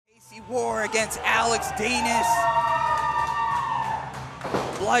Warr against Alex Danis.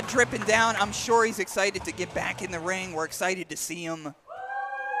 Blood dripping down. I'm sure he's excited to get back in the ring. We're excited to see him.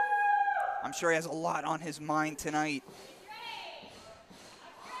 I'm sure he has a lot on his mind tonight.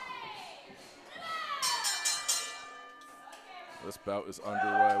 This bout is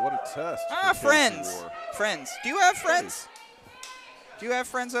underway. What a test. Friends. Friends. Do you have friends? Do you have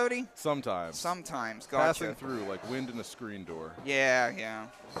friends, Odie? Sometimes. Sometimes. Gotcha. Passing through like wind in a screen door. Yeah, yeah.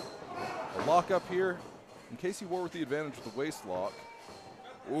 A lock up here. And Casey Warr with the advantage with the waist lock.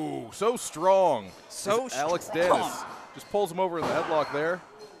 Ooh, so strong. So strong. Alex Danis just pulls him over in the headlock there.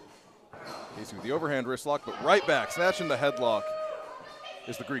 Casey with the overhand wrist lock, but right back, snatching the headlock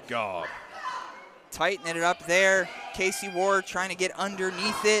is the Greek God. Tightening it up there. Casey Warr trying to get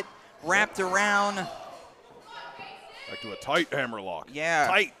underneath it, wrapped around. Back to a tight hammer lock. Yeah.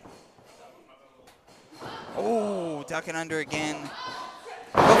 Tight. Oh, ducking under again.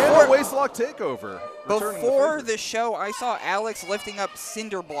 Before waist lock takeover. Before the show, I saw Alex lifting up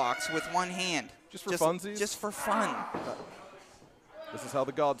cinder blocks with one hand. Just for funsies? Just for fun. This is how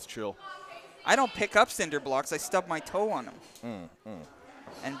the gods chill. I don't pick up cinder blocks. I stub my toe on them.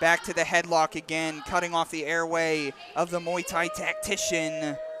 And back to the headlock again, cutting off the airway of the Muay Thai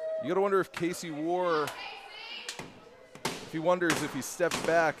tactician. You got to wonder if Casey Warr, if he wonders if he stepped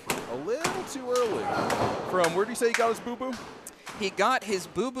back a little too early from, where did he say he got his boo-boo? He got his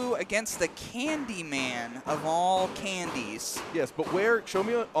boo-boo against the Candyman of all candies. Yes, but where, show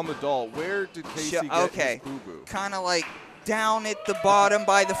me on the doll, where did Casey get his boo-boo? Kind of like down at the bottom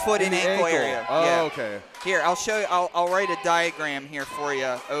by the foot and ankle area. Oh, yeah. Okay. Here, I'll show you. I'll write a diagram here for you,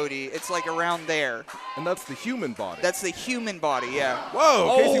 Odie. It's like around there. And that's the human body. That's the human body, yeah.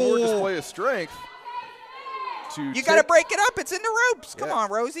 Whoa, Casey Warr display his strength. You got to break it up. It's in the ropes. Come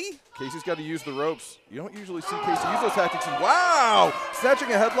on, Rosie. Casey's got to use the ropes. You don't usually see Casey use those tactics. Wow,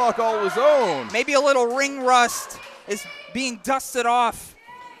 snatching a headlock all his own. Maybe a little ring rust is being dusted off.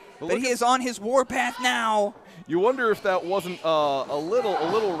 But he is on his warpath now. You wonder if that wasn't a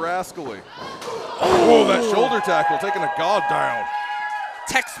little rascally. Oh, that shoulder tackle, taking a god down.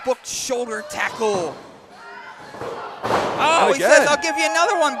 Textbook shoulder tackle. Oh, he says, I'll give you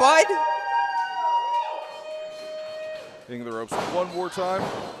another one, bud. Hitting the ropes one more time.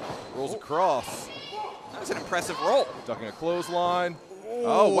 Rolls across. That was an impressive roll. Ducking a clothesline.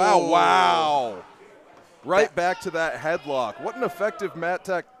 Oh, wow. Right back to that headlock. What an effective mat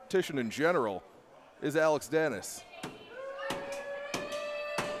tactician in general is Alex Danis.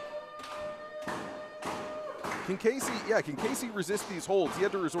 Can Casey resist these holds? He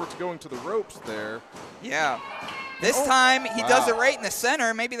had to resort to going to the ropes there. Yeah. This time he does it right in the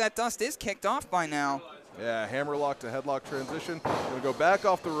center. Maybe that dust is kicked off by now. Yeah, hammerlock to headlock transition. Gonna go back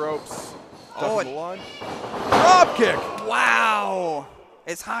off the ropes. Ducking the line. Drop kick! Wow.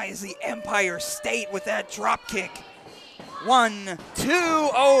 As high as the Empire State with that drop kick. 1, 2,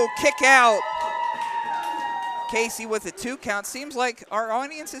 oh, kick out. Casey with a 2 count. Seems like our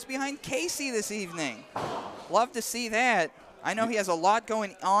audience is behind Casey this evening. Love to see that. I know he has a lot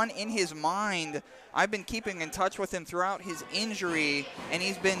going on in his mind. I've been keeping in touch with him throughout his injury, and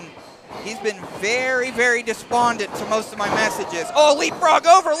he's been very, very despondent to most of my messages. Oh, leapfrog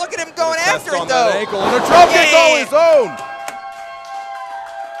over. Look at him going after it, though. Ankle, and a drop kick all his own.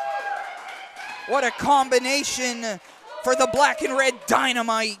 What a combination for the black and red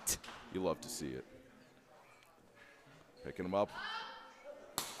dynamite. You love to see it. Picking him up.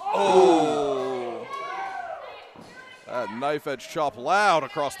 Oh. That knife edge chop loud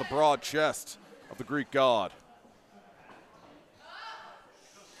across the broad chest of the Greek god.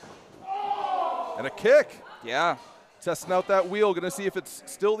 And a kick. Yeah. Testing out that wheel, going to see if it's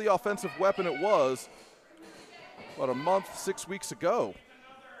still the offensive weapon it was about a month, 6 weeks ago.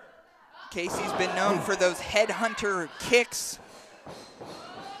 Casey's been known for those headhunter kicks.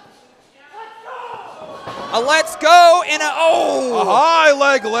 A let's go and a a high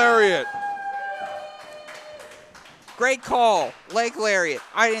leg lariat. Great call, leg lariat.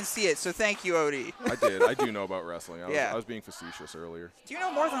 I didn't see it, so thank you, Odie. I did. I do know about wrestling. I Yeah. was being facetious earlier. Do you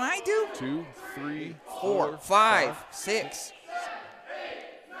know more than I do? 2, 3, 4, 5, 6.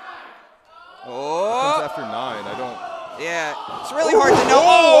 Oh. Comes after 9. I don't. Yeah, it's really hard to know.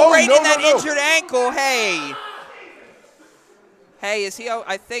 Oh, right in that injured ankle. Hey. Hey, is he?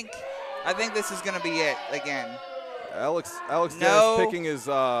 I think this is gonna be it again. Alex Danis picking his,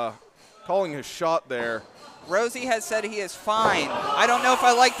 calling his shot there. Rosie has said he is fine. I don't know if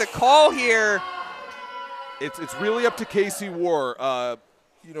I like the call here. It's really up to Casey Warr.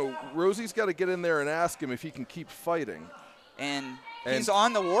 You know, Rosie's got to get in there and ask him if he can keep fighting. And he's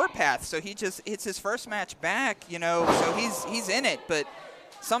on the warpath, so it's his first match back, you know, so he's in it. But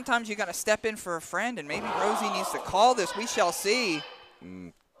sometimes you got to step in for a friend, and maybe Rosie needs to call this. We shall see.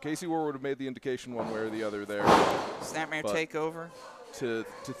 Casey Warr would have made the indication one way or the other there. Snapmare takeover. To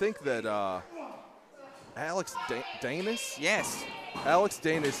think that Alex Danis? Yes. Alex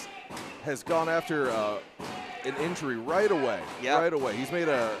Danis has gone after an injury right away. Yep. Right away. He's made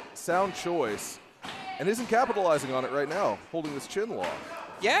a sound choice and isn't capitalizing on it right now, holding this chin lock.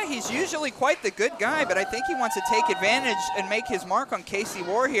 Yeah, he's usually quite the good guy, but I think he wants to take advantage and make his mark on Casey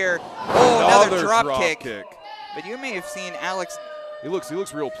Warr here. Oh, another drop kick. But you may have seen Alex. He looks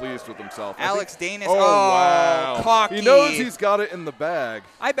real pleased with himself. Alex Danis. Oh, wow. Cocky. He knows he's got it in the bag.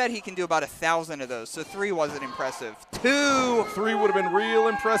 I bet he can do about 1,000 of those, so 3 wasn't impressive. 2. 3 would have been real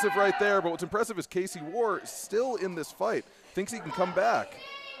impressive right there, but what's impressive is Casey Warr still in this fight. Thinks he can come back.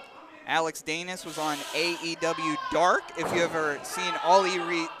 Alex Danis was on AEW Dark. If you've ever seen All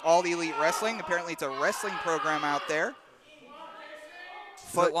Elite Wrestling, apparently it's a wrestling program out there.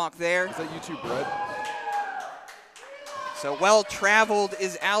 Footlock there. Is that YouTube Red? So well-traveled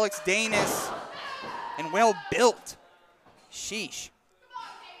is Alex Danis and well-built. Sheesh.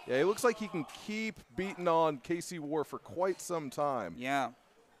 Yeah, he looks like he can keep beating on Casey Warr for quite some time. Yeah.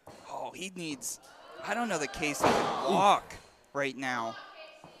 Oh, he needs, I don't know that Casey can walk right now.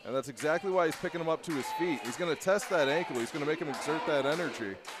 And that's exactly why he's picking him up to his feet. He's going to test that ankle. He's going to make him exert that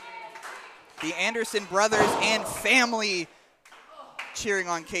energy. The Anderson brothers and family cheering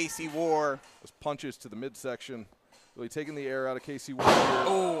on Casey Warr. Those punches to the midsection, really taking the air out of Casey Warr here.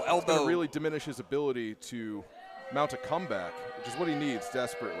 Oh, elbow. It's going to really diminish his ability to mount a comeback, which is what he needs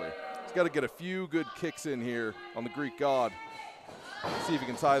desperately. He's got to get a few good kicks in here on the Greek god. See if he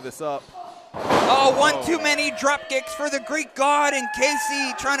can tie this up. Oh, one too many drop kicks for the Greek god, and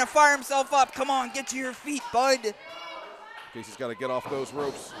Casey trying to fire himself up. Come on, get to your feet, bud. Casey's got to get off those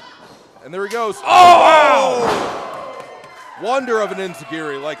ropes. And there he goes. Oh! Wow! Wonder of an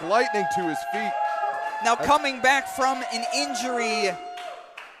enziguri, like lightning to his feet. Now coming back from an injury,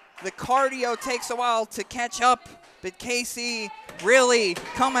 the cardio takes a while to catch up, but Casey really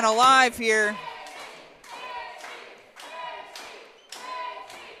coming alive here.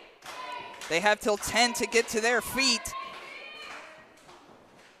 They have till 10 to get to their feet.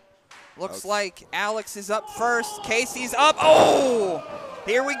 Looks like Alex is up first. Casey's up. Oh!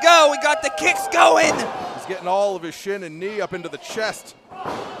 Here we go. We got the kicks going. He's getting all of his shin and knee up into the chest.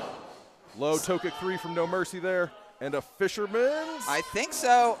 Low toe kick 3 from No Mercy there. And a fisherman's? I think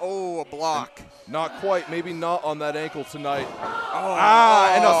so. Oh, a block. And not quite. Maybe not on that ankle tonight.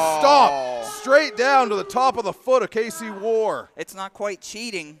 Oh. And a stomp straight down to the top of the foot of Casey Warr. It's not quite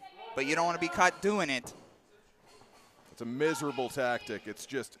cheating, but you don't want to be caught doing it. It's a miserable tactic. It's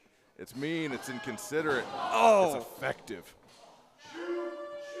just, it's mean, it's inconsiderate. Oh. It's effective.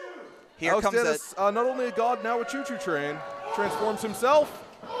 Here Alex comes Dennis, not only a god, now a choo-choo train, transforms himself.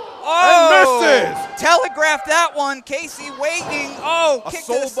 Oh! And misses! Telegraphed that one. Casey waiting. Oh, kick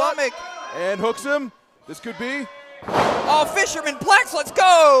to the stomach. And hooks him. This could be. Oh, Fisherman Plex, let's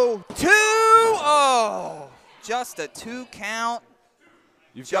go. 2. Oh, just a 2 count.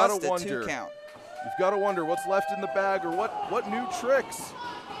 You've got to Just a 2 wonder. count. You've got to wonder what's left in the bag, or what new tricks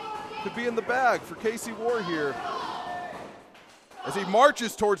could be in the bag for Casey Warr here as he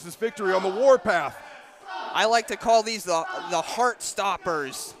marches towards this victory on the warpath. I like to call these the heart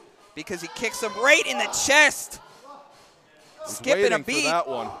stoppers because he kicks him right in the chest. He's Skipping waiting a beat. for that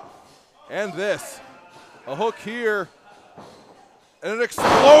one. And this. A hook here. And an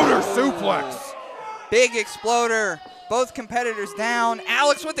exploder suplex. Big exploder. Both competitors down.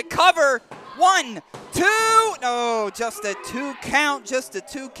 Alex with the cover. 1, 2. No, just a 2 count. Just a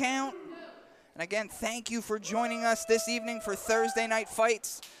 2 count. And again, thank you for joining us this evening for Thursday Night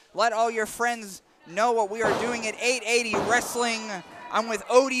Fights. Let all your friends know what we are doing at 880 Wrestling. I'm with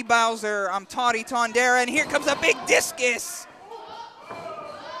Odie Bowser. I'm Toddy Tondera. And here comes a big discus.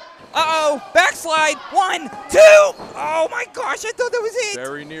 Uh-oh. Backslide. 1, 2. Oh, my gosh. I thought that was it.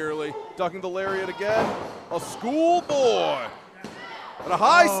 Very nearly. Ducking the lariat again. A schoolboy. And a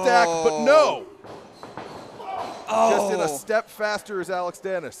high stack, but no. Just in a step faster as Alex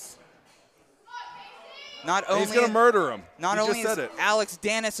Dennis. Not only he's going to murder him. Not he only just said is it. Alex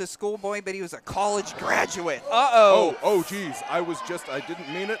Dennis a schoolboy, but he was a college graduate. Uh-oh. Oh, geez. I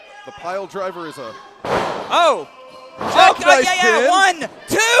didn't mean it. The pile driver is a... Oh. Jackknife yeah. pin. 1,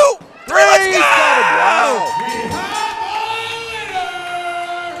 2, 3. Let's go.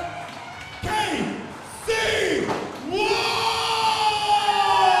 Got him. Wow.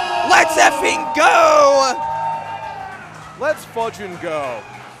 Let's effing go. Let's fudge and go.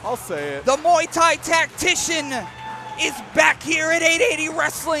 I'll say it. The Muay Thai tactician is back here at 880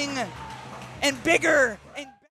 Wrestling, and bigger and